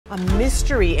A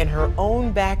mystery in her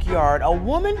own backyard. A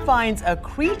woman finds a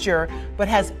creature but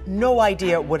has no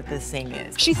idea what this thing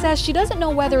is. She says she doesn't know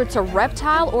whether it's a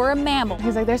reptile or a mammal.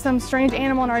 He's like, there's some strange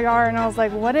animal in our yard, and I was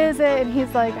like, what is it? And he's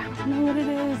like, I don't know what it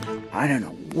is. I don't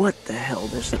know what the hell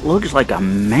this is. It looks like a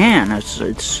man. It's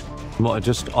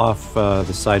just off the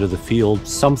side of the field,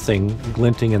 something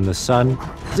glinting in the sun.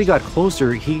 As he got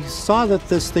closer, he saw that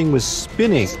this thing was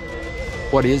spinning.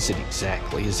 What is it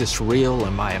exactly? Is this real?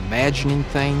 Am I imagining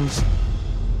things?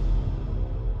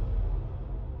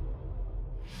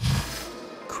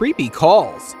 Creepy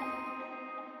calls.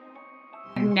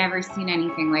 I've never seen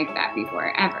anything like that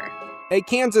before, ever. A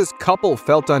Kansas couple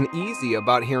felt uneasy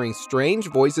about hearing strange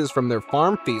voices from their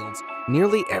farm fields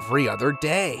nearly every other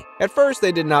day. At first,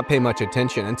 they did not pay much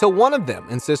attention until one of them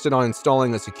insisted on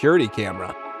installing a security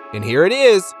camera. And here it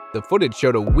is. The footage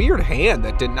showed a weird hand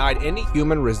that denied any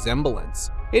human resemblance.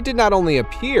 It did not only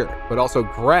appear, but also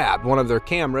grabbed one of their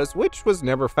cameras, which was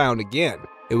never found again.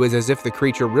 It was as if the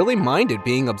creature really minded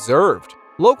being observed.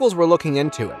 Locals were looking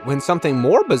into it when something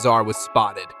more bizarre was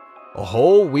spotted. A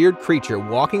whole weird creature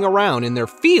walking around in their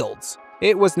fields.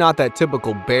 It was not that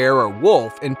typical bear or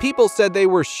wolf, and people said they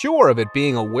were sure of it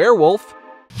being a werewolf.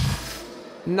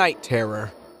 Night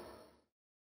terror.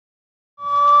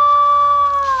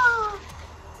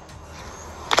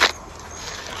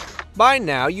 By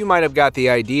now, you might have got the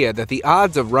idea that the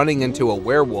odds of running into a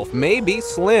werewolf may be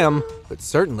slim, but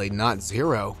certainly not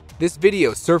zero. This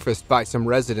video surfaced by some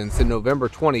residents in November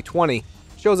 2020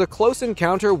 shows a close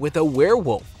encounter with a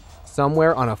werewolf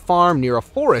somewhere on a farm near a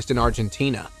forest in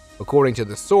Argentina. According to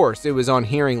the source, it was on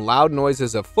hearing loud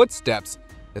noises of footsteps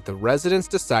that the residents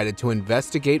decided to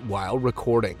investigate while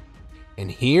recording. And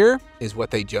here is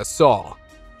what they just saw.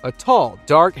 A tall,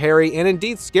 dark, hairy, and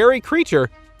indeed scary creature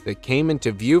that came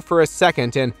into view for a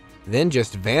second and then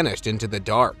just vanished into the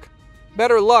dark.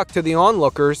 Better luck to the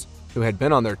onlookers who had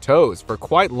been on their toes for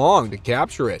quite long to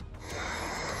capture it.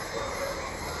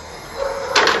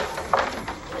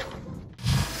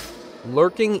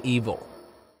 Lurking evil.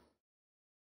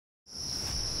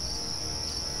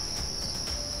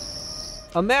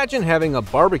 Imagine having a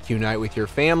barbecue night with your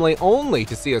family only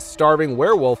to see a starving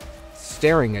werewolf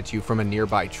staring at you from a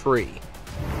nearby tree.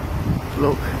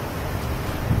 look.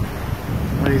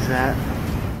 What is that?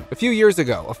 A few years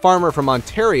ago, a farmer from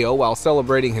Ontario, while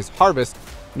celebrating his harvest,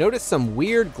 noticed some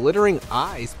weird glittering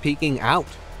eyes peeking out.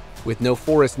 With no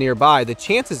forest nearby, the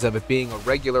chances of it being a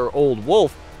regular old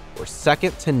wolf were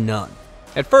second to none.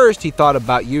 At first, he thought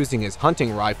about using his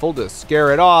hunting rifle to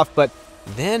scare it off, but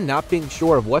then, not being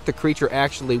sure of what the creature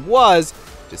actually was,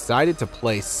 decided to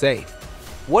play safe.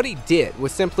 What he did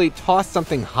was simply toss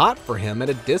something hot for him at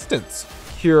a distance.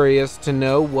 Curious to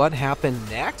know what happened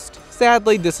next?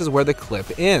 Sadly, this is where the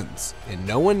clip ends, and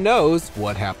no one knows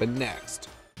what happened next.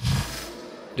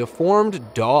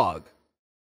 Deformed dog.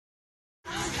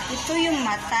 Ito yung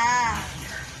mata.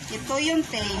 Ito yung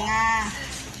tenga.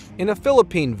 In a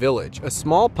Philippine village, a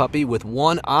small puppy with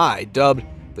one eye, dubbed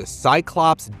the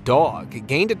Cyclops dog,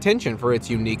 gained attention for its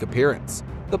unique appearance.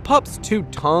 The pup's two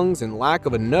tongues and lack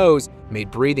of a nose made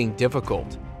breathing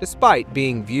difficult. Despite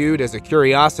being viewed as a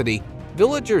curiosity,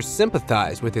 villagers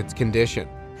sympathized with its condition.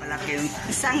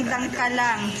 Isang dangka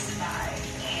lang.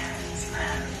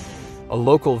 A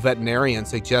local veterinarian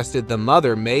suggested the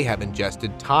mother may have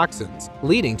ingested toxins,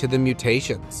 leading to the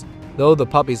mutations. Though the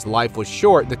puppy's life was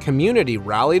short, the community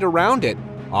rallied around it,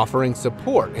 offering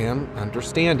support and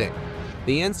understanding.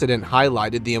 The incident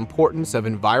highlighted the importance of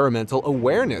environmental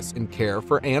awareness and care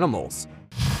for animals.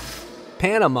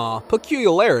 Panama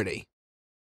peculiarity.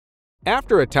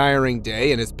 After a tiring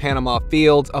day in his Panama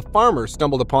fields, a farmer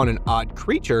stumbled upon an odd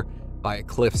creature by a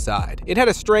cliffside. It had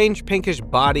a strange pinkish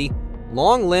body,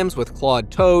 long limbs with clawed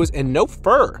toes, and no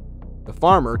fur. The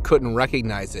farmer couldn't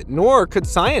recognize it, nor could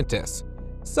scientists.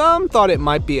 Some thought it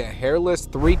might be a hairless,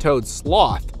 three-toed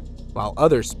sloth, while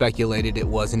others speculated it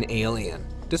was an alien.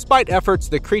 Despite efforts,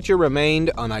 the creature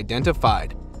remained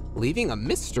unidentified, leaving a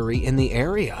mystery in the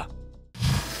area.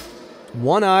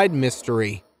 One-eyed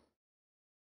mystery.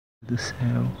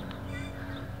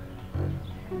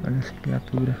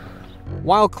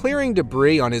 While clearing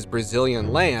debris on his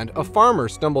Brazilian land, a farmer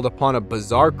stumbled upon a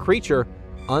bizarre creature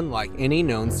unlike any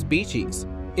known species.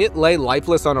 It lay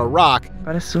lifeless on a rock,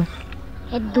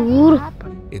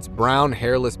 its brown,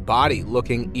 hairless body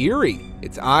looking eerie.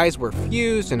 Its eyes were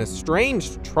fused and a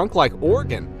strange trunk-like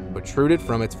organ protruded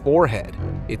from its forehead.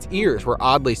 Its ears were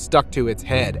oddly stuck to its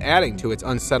head, adding to its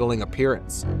unsettling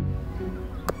appearance.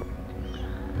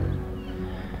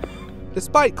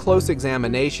 Despite close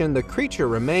examination, the creature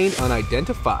remained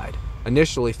unidentified.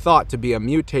 Initially thought to be a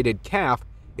mutated calf,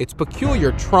 Its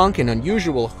peculiar trunk and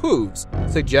unusual hooves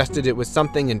suggested it was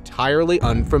something entirely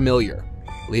unfamiliar,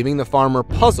 leaving the farmer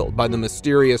puzzled by the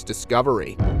mysterious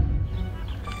discovery.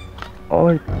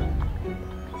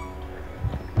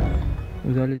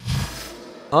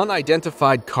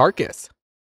 Unidentified carcass.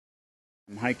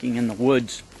 I'm hiking in the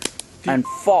woods and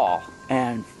fall,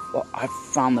 and I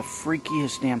found the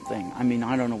freakiest damn thing. I mean,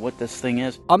 I don't know what this thing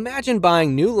is. Imagine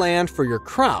buying new land for your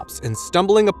crops and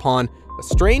stumbling upon a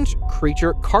strange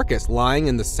creature carcass lying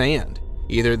in the sand.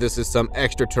 Either this is some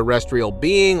extraterrestrial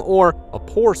being or a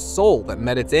poor soul that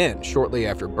met its end shortly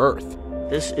after birth.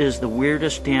 This is the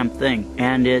weirdest damn thing,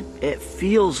 and it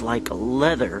feels like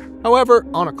leather. However,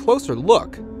 on a closer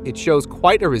look, it shows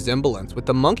quite a resemblance with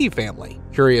the monkey family.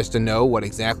 Curious to know what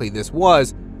exactly this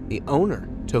was, the owner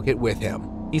took it with him.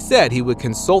 He said he would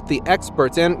consult the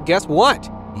experts, and guess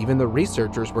what? Even the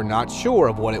researchers were not sure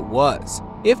of what it was.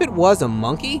 If it was a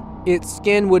monkey, its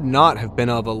skin would not have been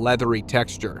of a leathery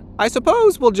texture. I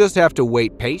suppose we'll just have to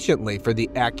wait patiently for the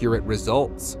accurate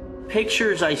results.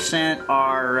 Pictures I sent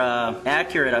are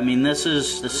accurate. I mean, this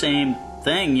is the same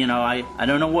thing, you know, I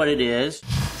don't know what it is.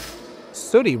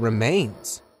 Sooty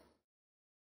remains.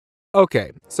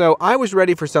 Okay, so I was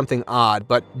ready for something odd,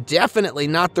 but definitely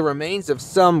not the remains of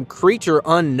some creature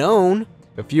unknown.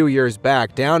 A few years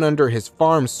back, down under his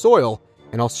farm soil,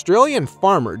 an Australian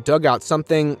farmer dug out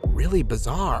something really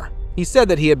bizarre. He said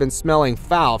that he had been smelling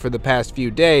foul for the past few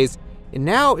days, and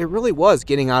now it really was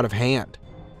getting out of hand.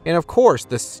 And of course,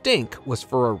 the stink was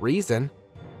for a reason.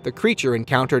 The creature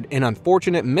encountered an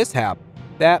unfortunate mishap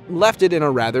that left it in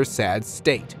a rather sad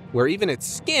state, where even its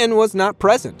skin was not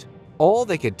present. All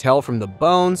they could tell from the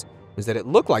bones was that it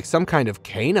looked like some kind of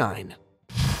canine.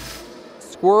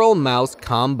 Squirrel-mouse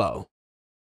combo.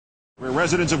 Where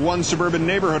residents of one suburban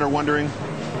neighborhood are wondering,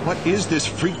 what is this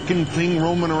freaking thing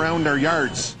roaming around our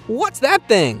yards? What's that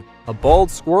thing? A bald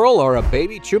squirrel or a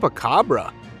baby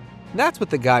chupacabra? That's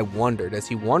what the guy wondered as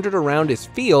he wandered around his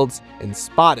fields and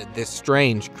spotted this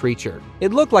strange creature.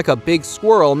 It looked like a big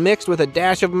squirrel mixed with a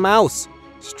dash of mouse,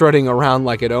 strutting around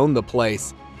like it owned the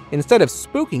place. Instead of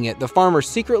spooking it, the farmer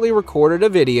secretly recorded a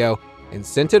video and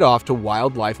sent it off to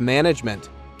wildlife management.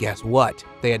 Guess what?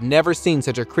 They had never seen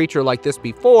such a creature like this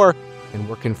before and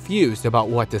were confused about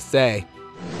what to say.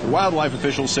 The wildlife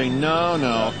officials say,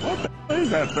 no, what the is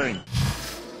that thing?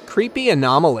 Creepy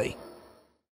anomaly.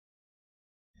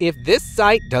 If this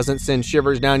sight doesn't send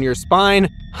shivers down your spine,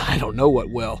 I don't know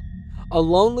what will. A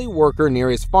lonely worker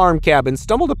near his farm cabin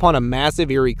stumbled upon a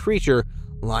massive eerie creature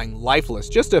lying lifeless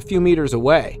just a few meters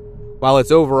away. While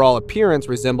its overall appearance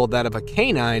resembled that of a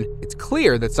canine, it's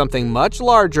clear that something much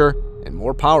larger and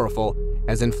more powerful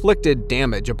has inflicted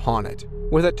damage upon it,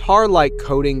 with a tar-like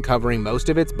coating covering most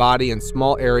of its body and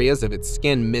small areas of its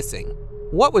skin missing.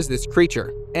 What was this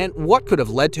creature, and what could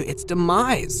have led to its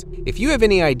demise? If you have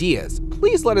any ideas,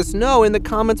 please let us know in the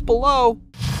comments below.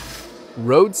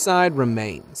 Roadside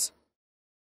remains.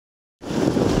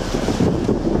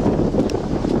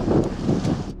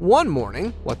 One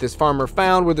morning, what this farmer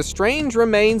found were the strange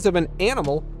remains of an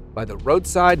animal by the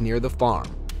roadside near the farm.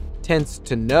 Tense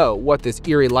to know what this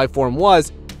eerie life form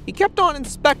was, he kept on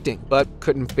inspecting, but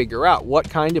couldn't figure out what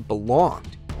kind it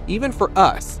belonged. Even for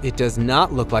us, it does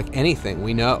not look like anything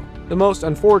we know. The most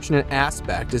unfortunate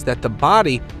aspect is that the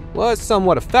body was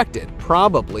somewhat affected,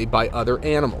 probably by other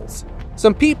animals.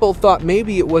 Some people thought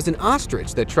maybe it was an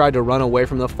ostrich that tried to run away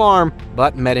from the farm,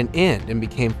 but met an end and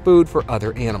became food for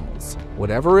other animals.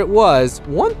 Whatever it was,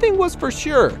 one thing was for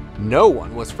sure, no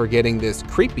one was forgetting this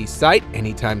creepy sight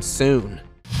anytime soon.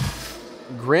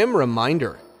 Grim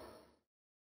reminder.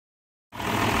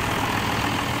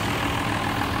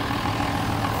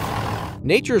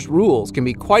 Nature's rules can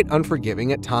be quite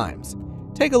unforgiving at times.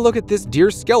 Take a look at this deer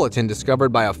skeleton discovered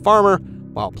by a farmer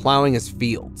while plowing his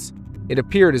fields. It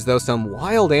appeared as though some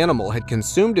wild animal had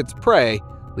consumed its prey,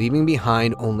 leaving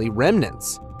behind only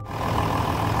remnants.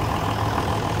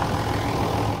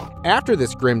 After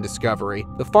this grim discovery,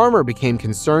 the farmer became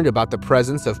concerned about the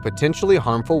presence of potentially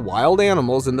harmful wild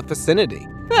animals in the vicinity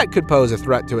that could pose a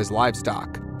threat to his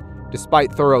livestock.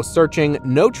 Despite thorough searching,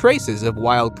 no traces of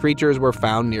wild creatures were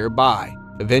found nearby.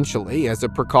 Eventually, as a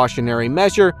precautionary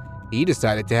measure, he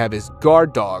decided to have his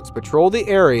guard dogs patrol the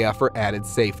area for added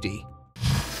safety.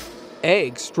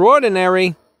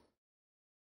 Extraordinary!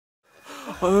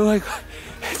 Oh my god,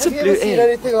 it's a blue egg. Have you ever seen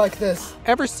anything like this?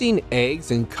 Ever seen eggs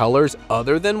in colors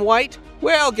other than white?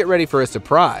 Well, get ready for a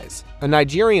surprise. A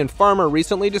Nigerian farmer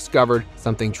recently discovered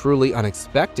something truly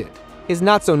unexpected. His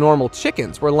not-so-normal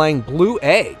chickens were laying blue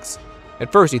eggs.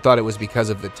 At first, he thought it was because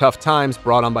of the tough times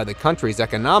brought on by the country's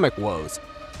economic woes,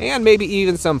 and maybe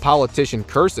even some politician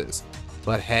curses.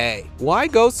 But hey, why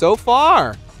go so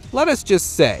far? Let us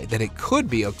just say that it could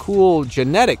be a cool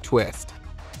genetic twist,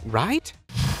 right?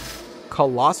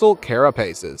 Colossal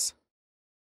carapaces.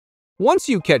 Once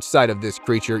you catch sight of this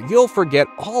creature, you'll forget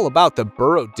all about the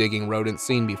burrow-digging rodent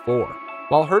seen before.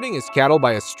 While herding his cattle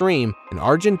by a stream, an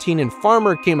Argentinian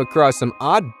farmer came across some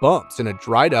odd bumps in a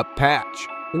dried-up patch.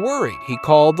 Worried, he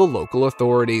called the local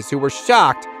authorities, who were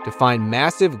shocked to find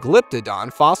massive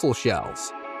Glyptodon fossil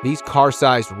shells. These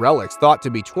car-sized relics, thought to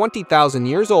be 20,000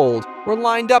 years old, were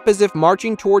lined up as if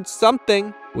marching towards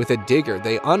something. With a digger,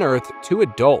 they unearthed 2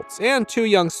 adults and 2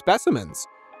 young specimens.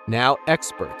 Now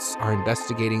experts are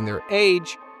investigating their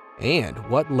age and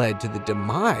what led to the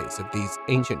demise of these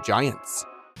ancient giants.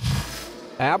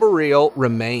 Arboreal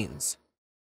remains.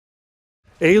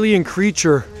 Alien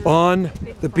creature on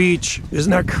the beach. Isn't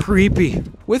that creepy?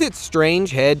 With its strange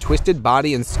head, twisted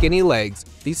body, and skinny legs,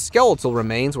 these skeletal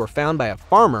remains were found by a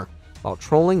farmer while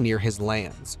trolling near his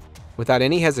lands. Without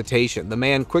any hesitation, the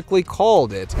man quickly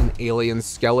called it an alien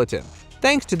skeleton,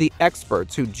 thanks to the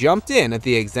experts who jumped in at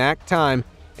the exact time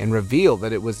and revealed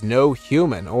that it was no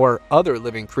human or other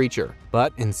living creature,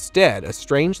 but instead a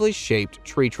strangely shaped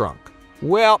tree trunk.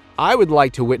 Well, I would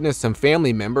like to witness some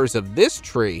family members of this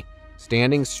tree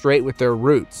standing straight with their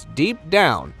roots deep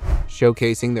down,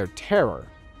 showcasing their terror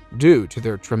due to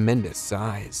their tremendous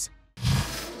size.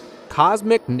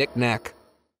 Cosmic Knickknack.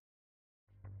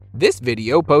 This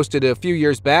video, posted a few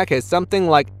years back, has something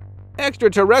like,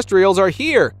 "Extraterrestrials are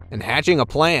here and hatching a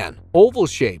plan." Oval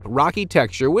shape, rocky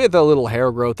texture with a little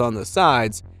hair growth on the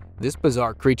sides, this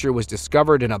bizarre creature was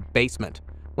discovered in a basement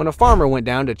when a farmer went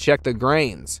down to check the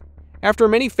grains. After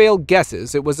many failed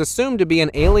guesses, it was assumed to be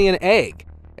an alien egg,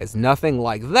 as nothing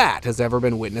like that has ever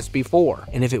been witnessed before.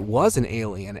 And if it was an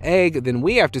alien egg, then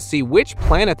we have to see which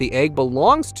planet the egg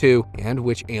belongs to and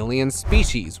which alien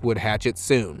species would hatch it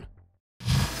soon.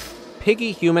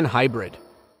 Piggy-human hybrid.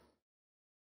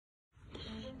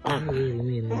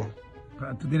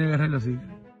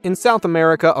 In South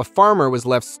America, a farmer was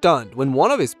left stunned when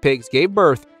one of his pigs gave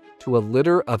birth to a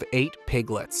litter of 8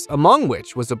 piglets, among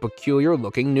which was a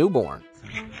peculiar-looking newborn.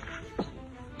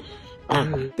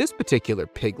 This particular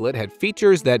piglet had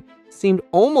features that seemed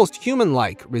almost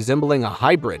human-like, resembling a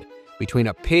hybrid between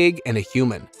a pig and a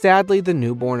human. Sadly, the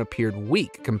newborn appeared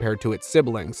weak compared to its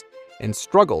siblings and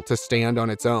struggled to stand on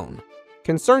its own.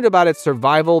 Concerned about its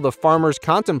survival, the farmers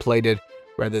contemplated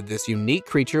whether this unique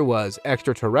creature was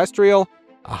extraterrestrial,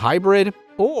 a hybrid,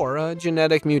 or a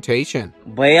genetic mutation.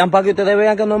 They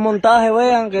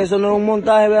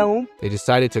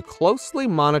decided to closely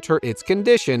monitor its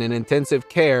condition in intensive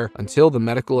care until the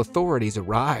medical authorities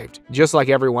arrived. Just like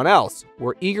everyone else,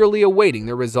 we're eagerly awaiting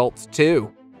the results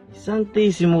too.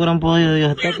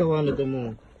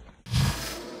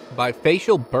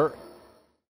 Bifacial birth.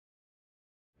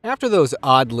 After those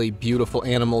oddly beautiful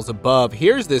animals above,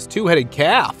 here's this 2-headed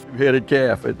calf. Two-headed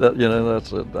calf, I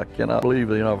cannot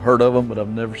believe it. I've heard of them, but I've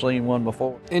never seen one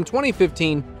before. In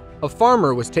 2015, a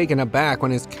farmer was taken aback when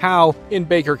his cow in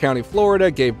Baker County, Florida,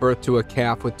 gave birth to a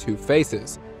calf with 2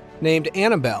 faces. Named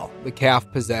Annabelle, the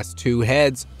calf possessed 2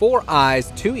 heads, 4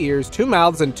 eyes, 2 ears, 2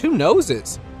 mouths, and 2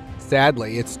 noses.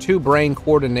 Sadly, its 2-brain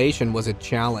coordination was a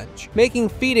challenge, making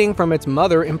feeding from its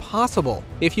mother impossible.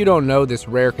 If you don't know, this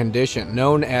rare condition,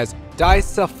 known as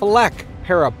dicephalic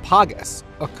parapagus,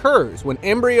 occurs when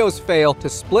embryos fail to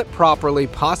split properly,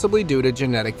 possibly due to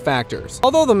genetic factors.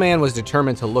 Although the man was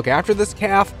determined to look after this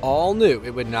calf, all knew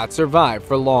it would not survive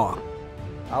for long.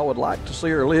 I would like to see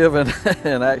her live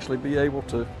and actually be able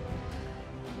to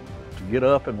get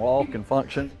up and walk and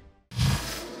function.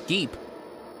 Geep.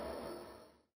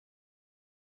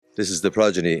 This is the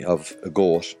progeny of a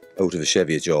goat out of a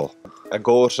Cheviot jaw. A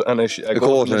goat and a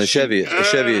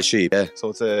Cheviot sheep. Yeah. So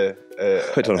it's a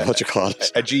I don't know what you call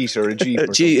it. A jeet or a jeep. A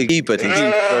geep, I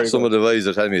think. Some of the guys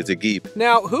are telling me it's a geep.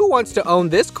 Now, who wants to own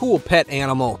this cool pet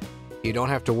animal? You don't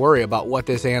have to worry about what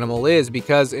this animal is,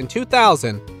 because in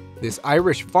 2000, this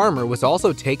Irish farmer was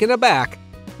also taken aback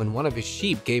when one of his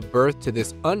sheep gave birth to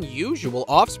this unusual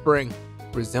offspring,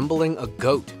 resembling a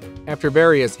goat. After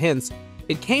various hints,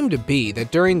 it came to be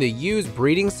that during the ewes'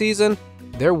 breeding season,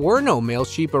 there were no male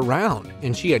sheep around,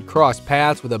 and she had crossed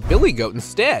paths with a billy goat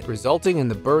instead, resulting in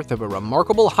the birth of a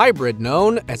remarkable hybrid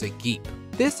known as a geep.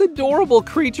 This adorable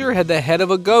creature had the head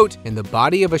of a goat and the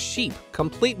body of a sheep,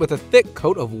 complete with a thick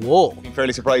coat of wool. I'm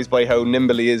fairly surprised by how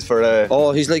nimble he is for a...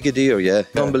 Oh, he's like a deer, yeah.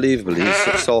 Unbelievable.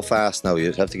 He's so fast now,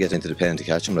 you'd have to get into the pen to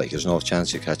catch him. There's no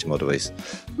chance you catch him otherwise.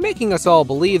 Making us all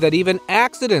believe that even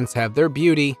accidents have their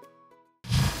beauty.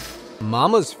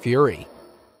 Mama's Fury.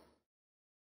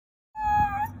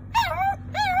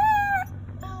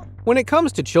 When it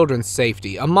comes to children's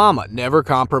safety, a mama never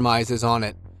compromises on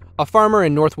it. A farmer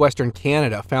in northwestern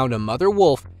Canada found a mother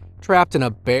wolf trapped in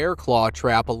a bear claw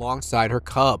trap alongside her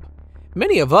cub.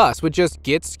 Many of us would just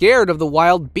get scared of the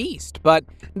wild beast, but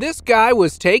this guy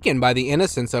was taken by the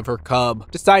innocence of her cub,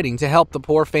 deciding to help the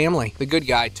poor family. The good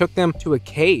guy took them to a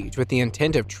cage with the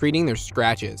intent of treating their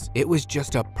scratches. It was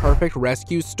just a perfect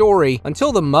rescue story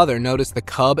until the mother noticed the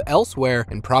cub elsewhere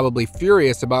and, probably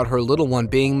furious about her little one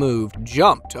being moved,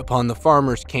 jumped upon the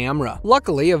farmer's camera.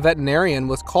 Luckily, a veterinarian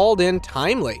was called in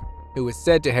timely, who was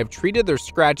said to have treated their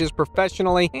scratches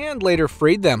professionally and later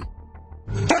freed them.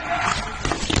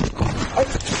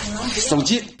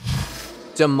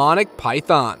 Demonic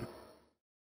python.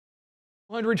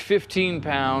 115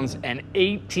 pounds and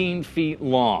 18 feet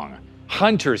long.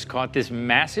 Hunters caught this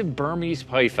massive Burmese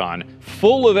python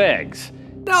full of eggs.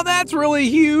 Now that's really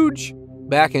huge.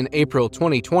 Back in April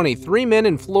 2020, 3 men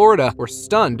in Florida were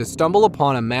stunned to stumble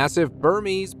upon a massive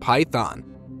Burmese python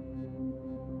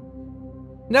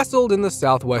nestled in the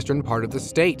southwestern part of the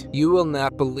state. You will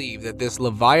not believe that this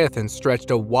leviathan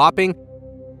stretched a whopping,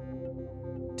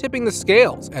 tipping the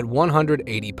scales at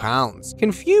 180 pounds.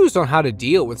 Confused on how to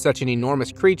deal with such an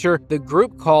enormous creature, the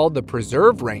group called the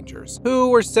Preserve Rangers, who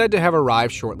were said to have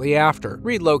arrived shortly after,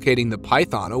 relocating the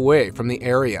python away from the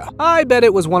area. I bet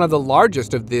it was one of the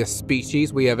largest of this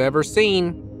species we have ever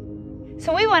seen.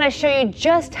 So we want to show you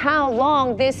just how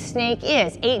long this snake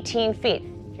is, 18 feet.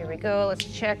 Here we go, let's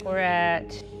check,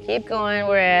 keep going,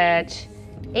 we're at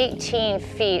 18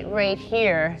 feet right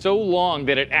here. So long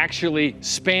that it actually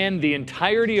spanned the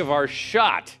entirety of our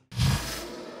shot.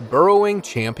 Burrowing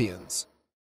champions.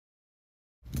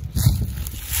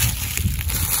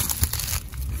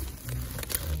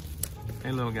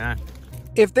 Hey, little guy.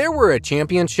 If there were a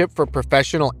championship for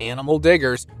professional animal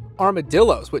diggers,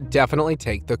 armadillos would definitely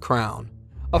take the crown.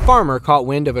 A farmer caught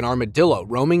wind of an armadillo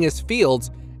roaming his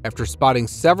fields after spotting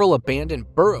several abandoned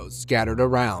burrows scattered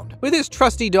around. With his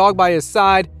trusty dog by his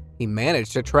side, he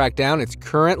managed to track down its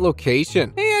current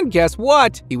location. And guess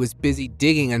what? He was busy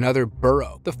digging another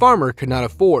burrow. The farmer could not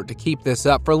afford to keep this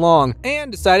up for long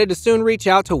and decided to soon reach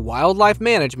out to wildlife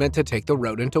management to take the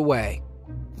rodent away.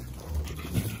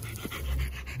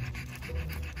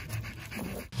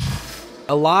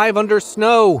 Alive under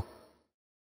snow.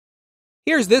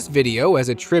 Here's this video as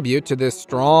a tribute to this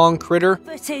strong critter.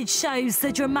 Footage shows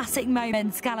the dramatic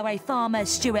moments Galloway farmer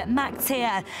Stuart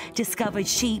McTeer discovered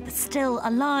sheep still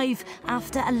alive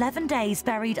after 11 days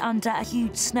buried under a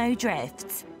huge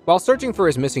snowdrift. While searching for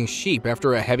his missing sheep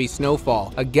after a heavy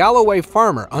snowfall, a Galloway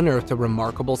farmer unearthed a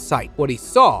remarkable sight. What he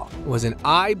saw was an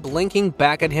eye blinking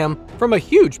back at him from a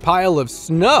huge pile of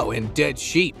snow and dead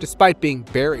sheep. Despite being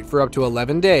buried for up to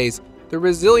 11 days, the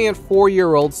resilient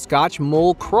 4-year-old Scotch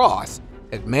Mull Cross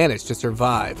had managed to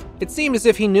survive. It seemed as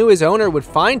if he knew his owner would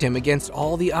find him against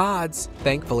all the odds.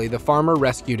 Thankfully, the farmer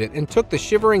rescued it and took the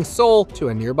shivering soul to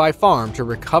a nearby farm to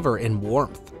recover in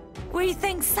warmth. We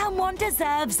think someone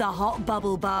deserves a hot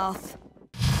bubble bath.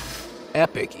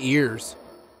 Epic ears.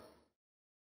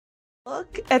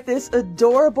 Look at this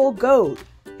adorable goat.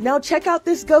 Now check out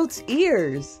this goat's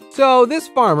ears. So this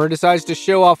farmer decides to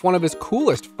show off one of his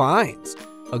coolest finds,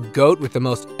 a goat with the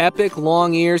most epic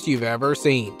long ears you've ever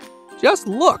seen. Just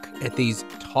look at these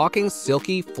talking,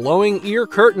 silky, flowing ear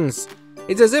curtains.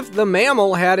 It's as if the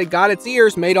mammal had got its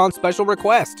ears made on special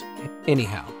request.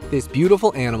 Anyhow, this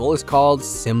beautiful animal is called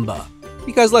Simba.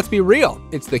 Because let's be real,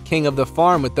 it's the king of the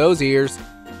farm with those ears.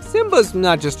 Simba's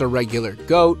not just a regular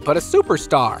goat, but a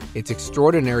superstar. Its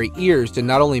extraordinary ears did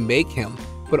not only make him,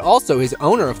 but also his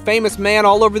owner a famous man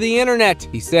all over the internet.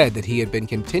 He said that he had been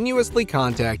continuously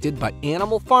contacted by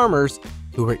animal farmers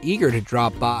who were eager to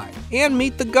drop by and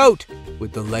meet the goat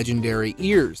with the legendary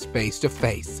ears face to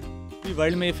face.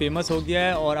 World में famous हो गया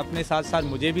है और अपने साथ साथ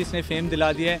मुझे भी इसने फेम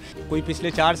दिला दिया है। कोई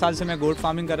पिछले 4 साल से मैं गोट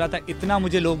फार्मिंग कर रहा था, इतना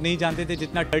मुझे लोग नहीं जानते थे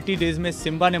जितना 30 डेज में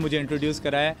सिम्बा ने मुझे इंट्रोड्यूस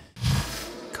कराया।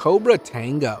 Cobra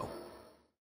Tango.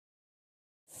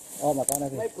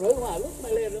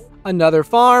 Another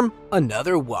farm,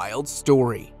 another wild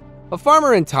story. A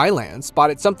farmer in Thailand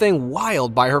spotted something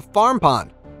wild by her farm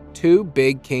pond. 2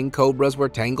 big king cobras were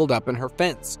tangled up in her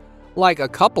fence, like a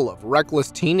couple of reckless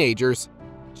teenagers.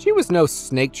 She was no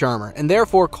snake charmer and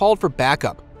therefore called for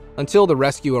backup until the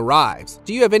rescue arrives.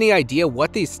 Do you have any idea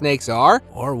what these snakes are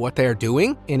or what they are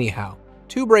doing? Anyhow,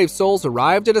 2 brave souls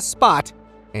arrived at a spot,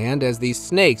 and as these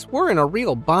snakes were in a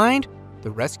real bind,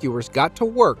 the rescuers got to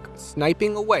work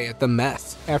sniping away at the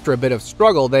mess. After a bit of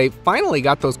struggle, they finally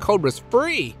got those cobras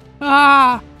free.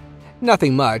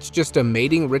 Nothing much, just a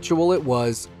mating ritual it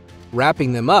was.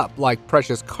 Wrapping them up like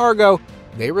precious cargo,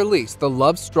 they released the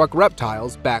love-struck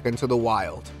reptiles back into the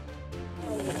wild.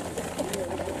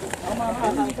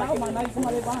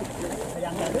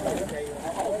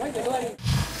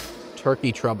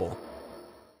 Turkey trouble.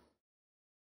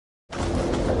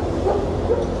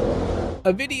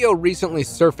 A video recently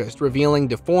surfaced revealing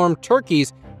deformed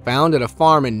turkeys found at a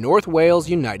farm in North Wales,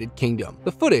 United Kingdom.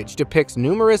 The footage depicts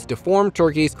numerous deformed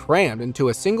turkeys crammed into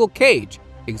a single cage,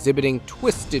 exhibiting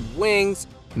twisted wings,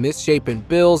 misshapen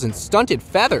bills, and stunted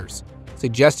feathers,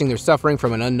 suggesting they're suffering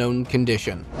from an unknown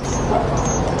condition.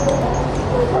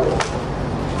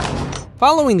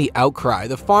 Following the outcry,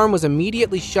 the farm was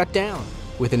immediately shut down,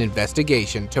 with an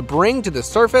investigation to bring to the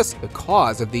surface the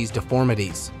cause of these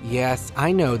deformities. Yes,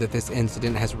 I know that this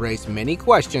incident has raised many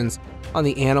questions on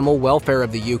the animal welfare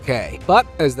of the UK, but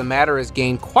as the matter has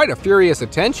gained quite a furious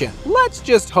attention, let's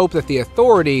just hope that the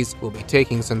authorities will be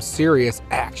taking some serious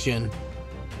action.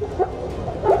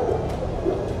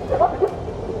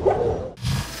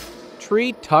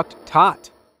 Tree tucked tot.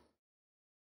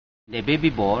 The baby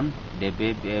born,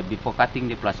 before cutting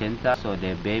the placenta, so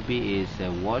the baby is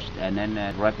washed and then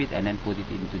wrap it and then put it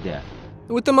into there.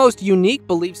 With the most unique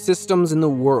belief systems in the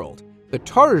world, the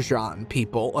Tarjan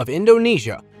people of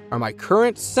Indonesia are my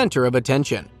current center of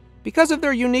attention because of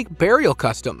their unique burial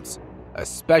customs,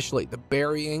 especially the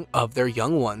burying of their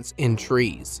young ones in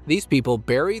trees. These people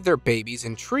bury their babies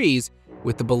in trees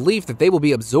with the belief that they will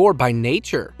be absorbed by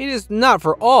nature. It is not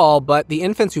for all, but the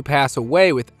infants who pass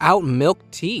away without milk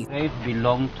teeth. They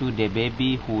belong to the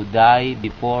baby who died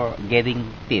before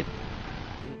getting teeth.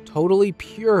 Totally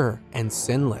pure and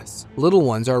sinless. Little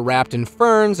ones are wrapped in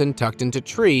ferns and tucked into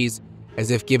trees,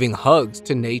 as if giving hugs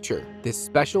to nature. This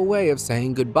special way of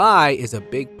saying goodbye is a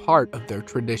big part of their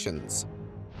traditions.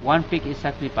 One pig is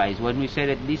sacrificed. When we say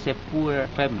that this is a poor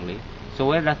family, so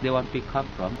where does the one pig come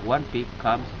from? One pig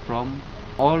comes from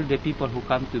all the people who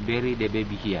come to bury the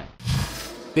baby here.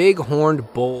 Big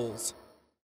horned bulls.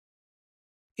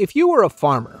 If you were a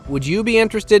farmer, would you be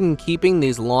interested in keeping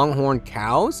these longhorn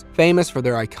cows? Famous for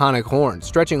their iconic horns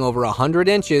stretching over 100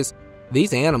 inches,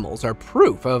 these animals are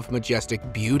proof of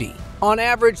majestic beauty. On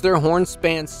average, their horns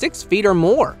span 6 feet or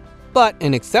more, but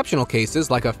in exceptional cases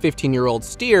like a 15-year-old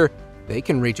steer, they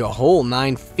can reach a whole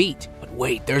 9 feet. But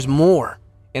wait, there's more.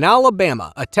 In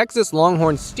Alabama, a Texas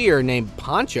longhorn steer named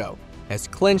Poncho has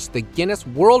clinched the Guinness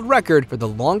World Record for the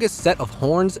longest set of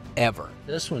horns ever.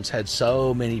 This one's had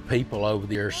so many people over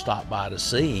there stop by to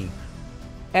see him.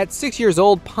 At 6 years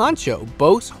old, Poncho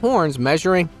boasts horns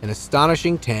measuring an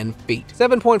astonishing 10 feet,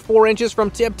 7.4 inches from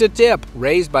tip to tip.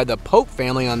 Raised by the Pope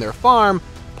family on their farm,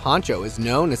 Poncho is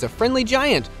known as a friendly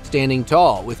giant, standing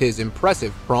tall with his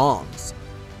impressive prongs.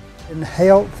 And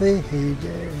healthy, he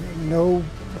no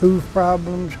hoof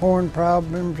problems, horn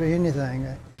problems, or anything.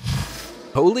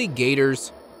 Holy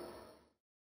gators.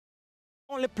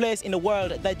 Only place in the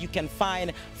world that you can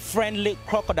find friendly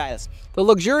crocodiles. The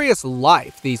luxurious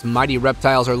life these mighty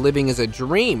reptiles are living is a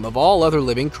dream of all other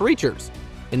living creatures.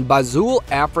 In Bazul,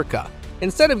 Africa,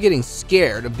 instead of getting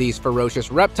scared of these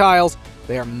ferocious reptiles,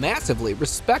 they are massively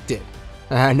respected.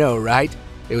 I know, right?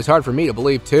 It was hard for me to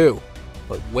believe too.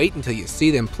 But wait until you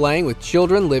see them playing with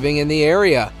children living in the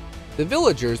area. The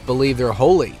villagers believe they're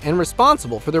holy and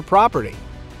responsible for their property.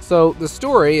 So the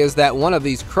story is that one of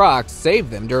these crocs saved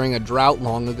them during a drought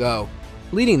long ago,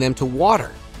 leading them to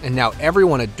water. And now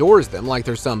everyone adores them like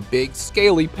they're some big,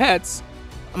 scaly pets.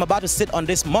 I'm about to sit on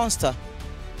this monster.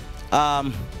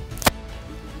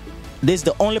 This is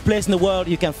the only place in the world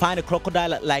you can find a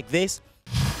crocodile like this.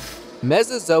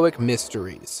 Mesozoic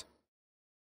mysteries.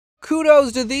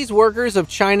 Kudos to these workers of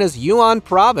China's Yunnan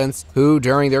province, who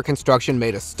during their construction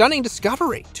made a stunning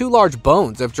discovery. 2 large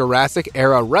bones of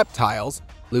Jurassic-era reptiles,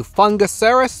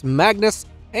 Lufungaceras magnus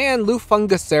and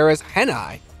Lufungaceras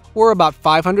hennai, were about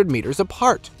 500 meters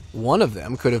apart. One of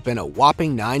them could have been a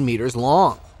whopping 9 meters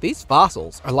long. These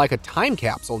fossils are like a time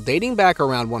capsule dating back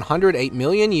around 108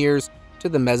 million years to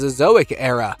the Mesozoic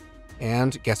era.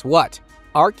 And guess what?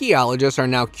 Archaeologists are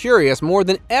now curious more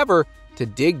than ever to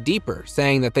dig deeper,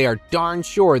 saying that they are darn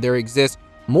sure there exists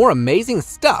more amazing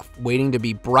stuff waiting to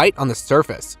be bright on the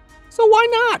surface. So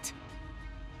why not?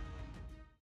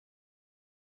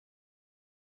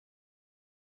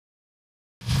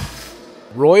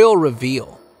 Royal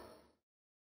reveal.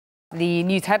 The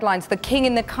news headlines: the king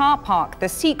in the car park, the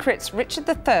secrets Richard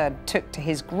III took to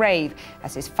his grave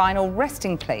as his final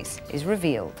resting place is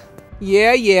revealed.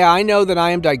 Yeah, I know that I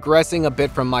am digressing a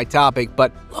bit from my topic,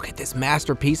 but look at this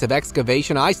masterpiece of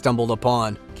excavation I stumbled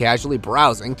upon. Casually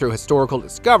browsing through historical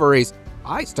discoveries,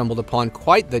 I stumbled upon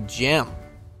quite the gem.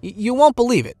 You won't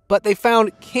believe it, but they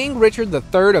found King Richard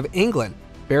III of England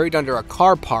buried under a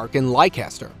car park in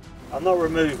Leicester. I'm not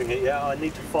removing it yet. I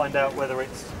need to find out whether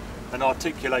it's an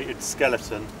articulated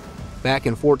skeleton. Back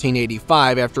in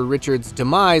 1485, after Richard's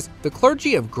demise, the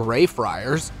clergy of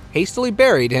Greyfriars hastily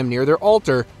buried him near their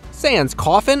altar, sans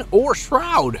coffin or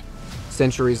shroud.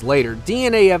 Centuries later,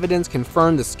 DNA evidence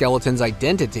confirmed the skeleton's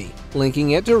identity,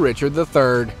 linking it to Richard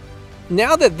III.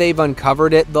 Now that they've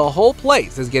uncovered it, the whole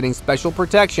place is getting special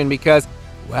protection because,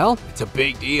 well, it's a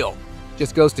big deal.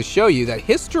 Just goes to show you that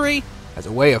history has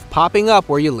a way of popping up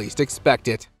where you least expect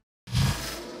it.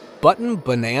 Button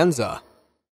Bonanza.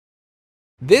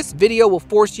 This video will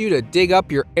force you to dig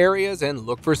up your areas and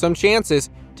look for some chances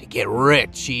to get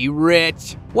richy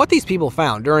rich. What these people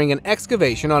found during an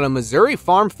excavation on a Missouri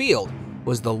farm field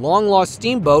was the long-lost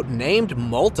steamboat named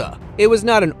Malta. It was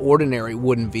not an ordinary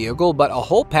wooden vehicle, but a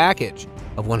whole package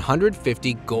of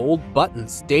 150 gold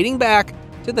buttons dating back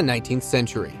to the 19th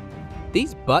century.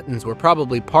 These buttons were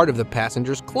probably part of the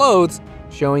passengers' clothes,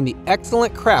 showing the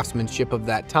excellent craftsmanship of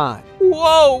that time.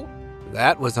 Whoa!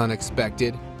 That was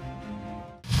unexpected.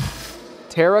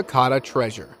 Terracotta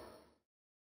treasure.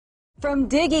 From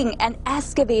digging and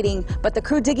excavating, but the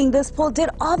crew digging this pool did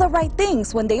all the right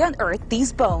things when they unearthed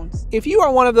these bones. If you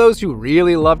are one of those who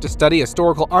really love to study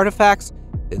historical artifacts,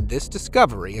 then this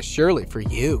discovery is surely for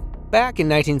you. Back in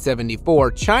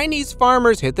 1974, Chinese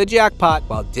farmers hit the jackpot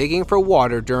while digging for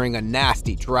water during a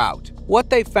nasty drought. What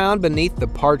they found beneath the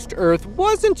parched earth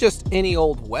wasn't just any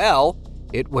old well,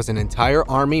 it was an entire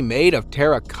army made of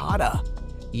terracotta.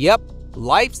 Yep,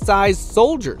 life-size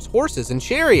soldiers, horses, and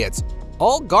chariots,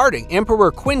 all guarding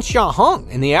Emperor Qin Shi Huang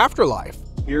in the afterlife.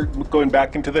 You're going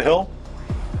back into the hill.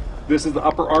 This is the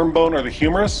upper arm bone or the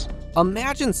humerus.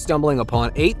 Imagine stumbling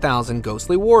upon 8,000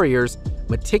 ghostly warriors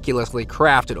meticulously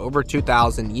crafted over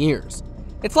 2,000 years.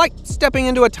 It's like stepping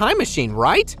into a time machine,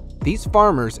 right? These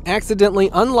farmers accidentally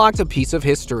unlocked a piece of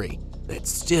history that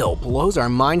still blows our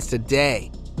minds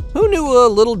today. Who knew a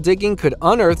little digging could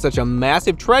unearth such a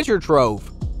massive treasure trove?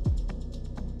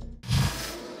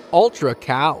 Ultra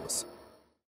cows.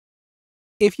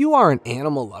 If you are an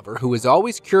animal lover who is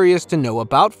always curious to know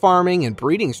about farming and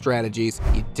breeding strategies,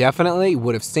 you definitely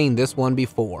would have seen this one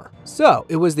before. So,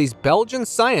 it was these Belgian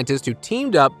scientists who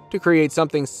teamed up to create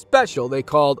something special they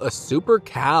called a super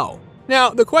cow.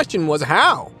 Now, the question was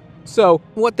how? So,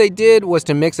 what they did was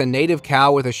to mix a native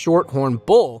cow with a short-horn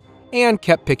bull and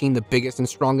kept picking the biggest and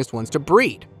strongest ones to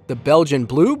breed. The Belgian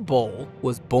Blue Bull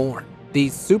was born.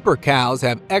 These super cows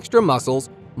have extra muscles,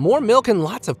 more milk, and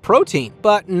lots of protein,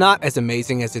 but not as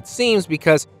amazing as it seems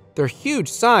because their huge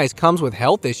size comes with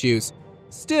health issues.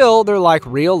 Still, they're like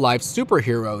real-life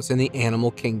superheroes in the animal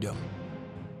kingdom.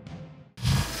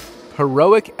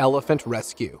 Heroic elephant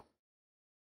rescue.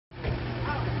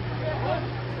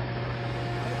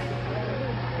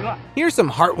 Here's some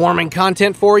heartwarming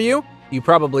content for you. You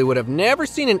probably would have never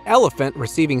seen an elephant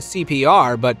receiving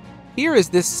CPR, but here is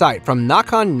this sight from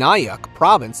Nakhon Nayok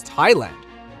province, Thailand,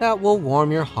 that will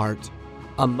warm your heart.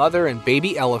 A mother and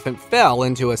baby elephant fell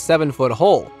into a 7-foot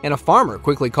hole, and a farmer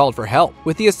quickly called for help.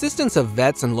 With the assistance of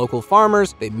vets and local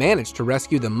farmers, they managed to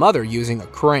rescue the mother using a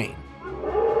crane.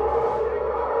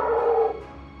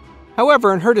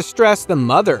 However, in her distress, the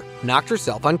mother knocked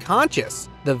herself unconscious.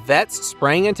 The vets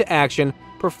sprang into action,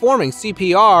 performing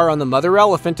CPR on the mother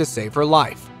elephant to save her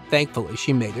life. Thankfully,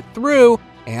 she made it through,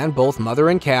 and both mother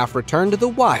and calf returned to the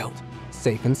wild,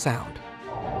 safe and sound.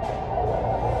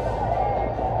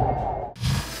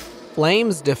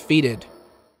 Flames defeated.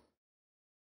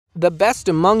 The best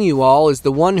among you all is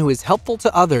the one who is helpful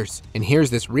to others, and here's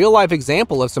this real-life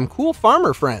example of some cool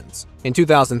farmer friends. In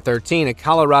 2013, a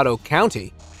Colorado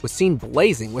county was seen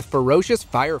blazing with ferocious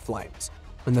fire flames.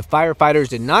 When the firefighters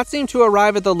did not seem to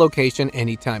arrive at the location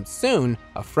anytime soon,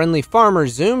 a friendly farmer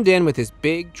zoomed in with his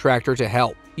big tractor to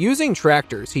help. Using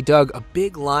tractors, he dug a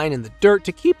big line in the dirt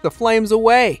to keep the flames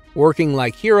away. Working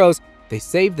like heroes, they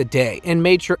saved the day and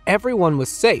made sure everyone was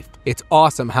safe. It's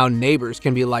awesome how neighbors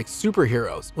can be like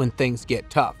superheroes when things get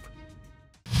tough.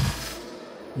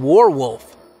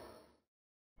 Werewolf.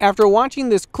 After watching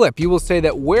this clip, you will say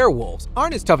that werewolves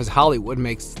aren't as tough as Hollywood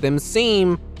makes them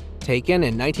seem. Taken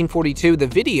in 1942, the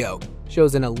video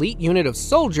shows an elite unit of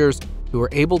soldiers who were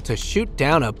able to shoot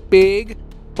down a big,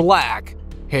 black,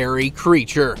 hairy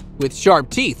creature with sharp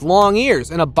teeth, long ears,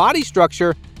 and a body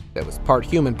structure that was part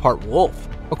human, part wolf.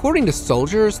 According to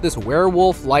soldiers, this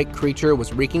werewolf-like creature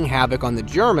was wreaking havoc on the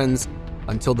Germans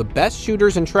until the best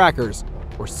shooters and trackers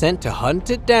were sent to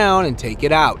hunt it down and take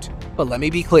it out. But let me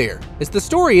be clear, as the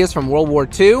story is from World War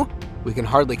II, we can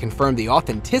hardly confirm the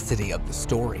authenticity of the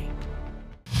story.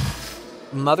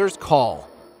 Mother's Call.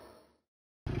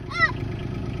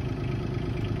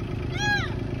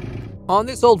 On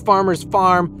this old farmer's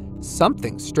farm,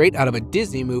 something straight out of a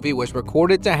Disney movie was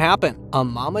recorded to happen. A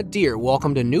mama deer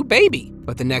welcomed a new baby,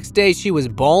 but the next day she was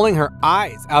bawling her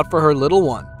eyes out for her little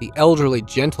one. The elderly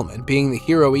gentleman, being the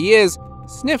hero he is,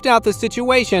 sniffed out the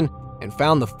situation and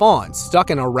found the fawn stuck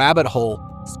in a rabbit hole,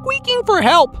 squeaking for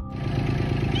help.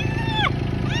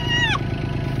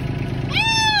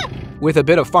 With a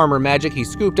bit of farmer magic, he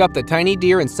scooped up the tiny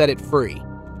deer and set it free.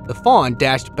 The fawn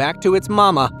dashed back to its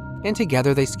mama, and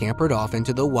together they scampered off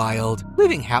into the wild,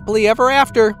 living happily ever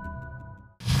after.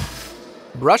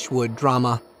 Brushwood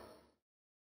drama.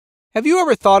 Have you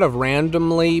ever thought of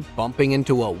randomly bumping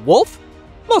into a wolf?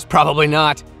 Most probably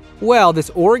not. Well, this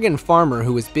Oregon farmer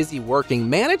who was busy working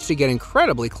managed to get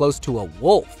incredibly close to a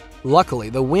wolf. Luckily,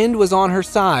 the wind was on her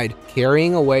side,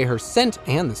 carrying away her scent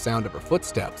and the sound of her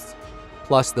footsteps.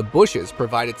 Plus, the bushes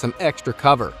provided some extra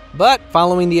cover. But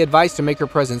following the advice to make her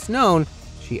presence known,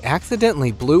 she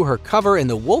accidentally blew her cover and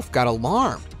the wolf got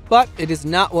alarmed. But it is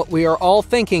not what we are all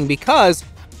thinking, because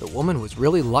the woman was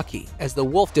really lucky, as the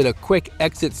wolf did a quick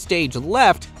exit stage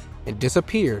left and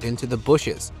disappeared into the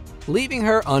bushes, leaving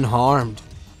her unharmed.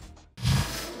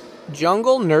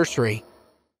 Jungle nursery.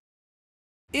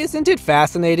 Isn't it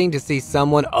fascinating to see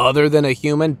someone other than a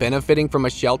human benefiting from a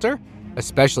shelter?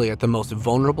 Especially at the most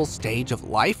vulnerable stage of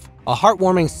life? A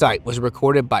heartwarming sight was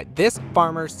recorded by this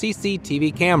farmer's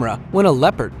CCTV camera when a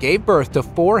leopard gave birth to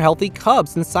 4 healthy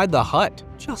cubs inside the hut.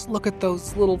 Just look at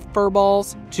those little fur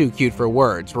balls. Too cute for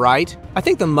words, right? I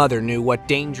think the mother knew what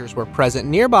dangers were present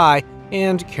nearby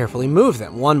and carefully moved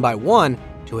them one by one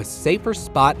to a safer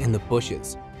spot in the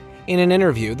bushes. In an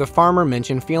interview, the farmer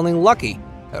mentioned feeling lucky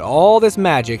that all this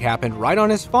magic happened right on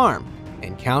his farm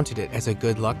and counted it as a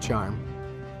good luck charm.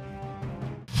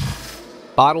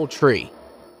 Bottle tree.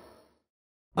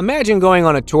 Imagine going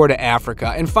on a tour to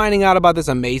Africa and finding out about this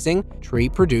amazing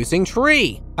tree-producing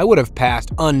tree. I would have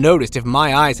passed unnoticed if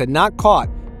my eyes had not caught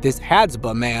this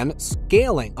Hadsba man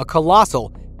scaling a colossal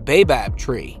baobab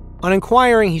tree. On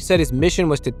inquiring, he said his mission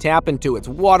was to tap into its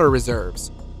water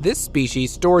reserves. This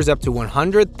species stores up to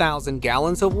 100,000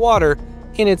 gallons of water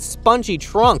in its spongy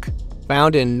trunk.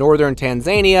 Found in northern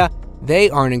Tanzania, they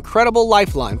are an incredible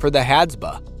lifeline for the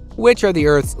Hadsba, which are the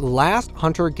Earth's last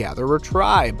hunter-gatherer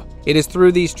tribe. It is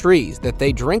through these trees that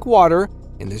they drink water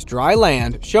in this dry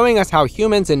land, showing us how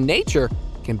humans and nature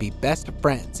can be best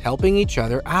friends, helping each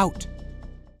other out.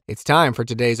 It's time for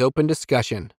today's open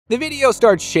discussion. The video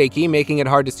starts shaky, making it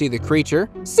hard to see the creature.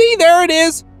 See, there it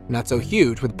is! Not so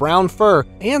huge, with brown fur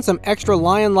and some extra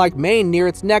lion-like mane near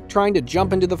its neck, trying to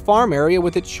jump into the farm area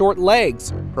with its short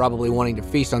legs, probably wanting to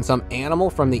feast on some animal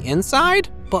from the inside?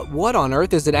 But what on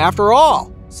earth is it after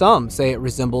all? Some say it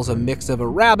resembles a mix of a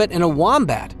rabbit and a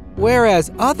wombat,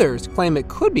 whereas others claim it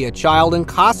could be a child in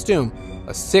costume,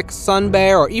 a sick sun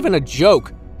bear, or even a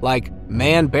joke like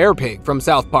Man Bear Pig from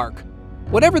South Park.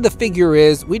 Whatever the figure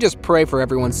is, we just pray for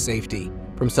everyone's safety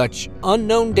from such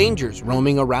unknown dangers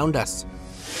roaming around us.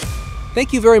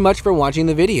 Thank you very much for watching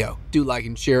the video. Do like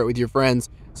and share it with your friends,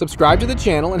 subscribe to the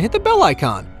channel, and hit the bell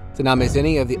icon to not miss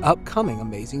any of the upcoming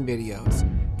amazing videos.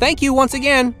 Thank you once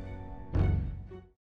again.